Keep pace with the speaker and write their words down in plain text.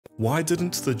Why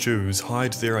didn't the Jews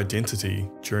hide their identity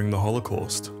during the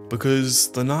Holocaust?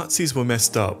 Because the Nazis were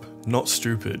messed up, not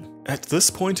stupid. At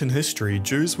this point in history,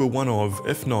 Jews were one of,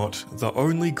 if not, the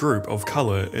only group of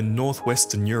colour in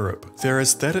northwestern Europe. Their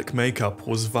aesthetic makeup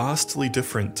was vastly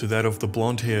different to that of the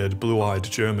blonde-haired, blue-eyed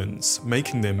Germans,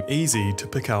 making them easy to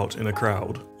pick out in a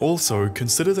crowd. Also,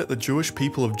 consider that the Jewish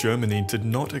people of Germany did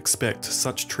not expect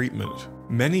such treatment.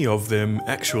 Many of them,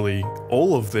 actually,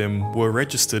 all of them, were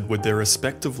registered with their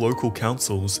respective local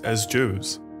councils as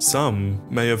Jews. Some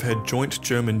may have had joint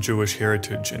German-Jewish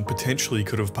heritage and potentially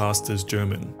could have passed as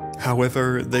German.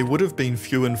 However, they would have been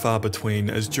few and far between,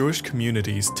 as Jewish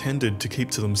communities tended to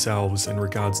keep to themselves in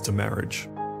regards to marriage.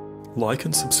 Like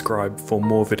and subscribe for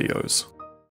more videos.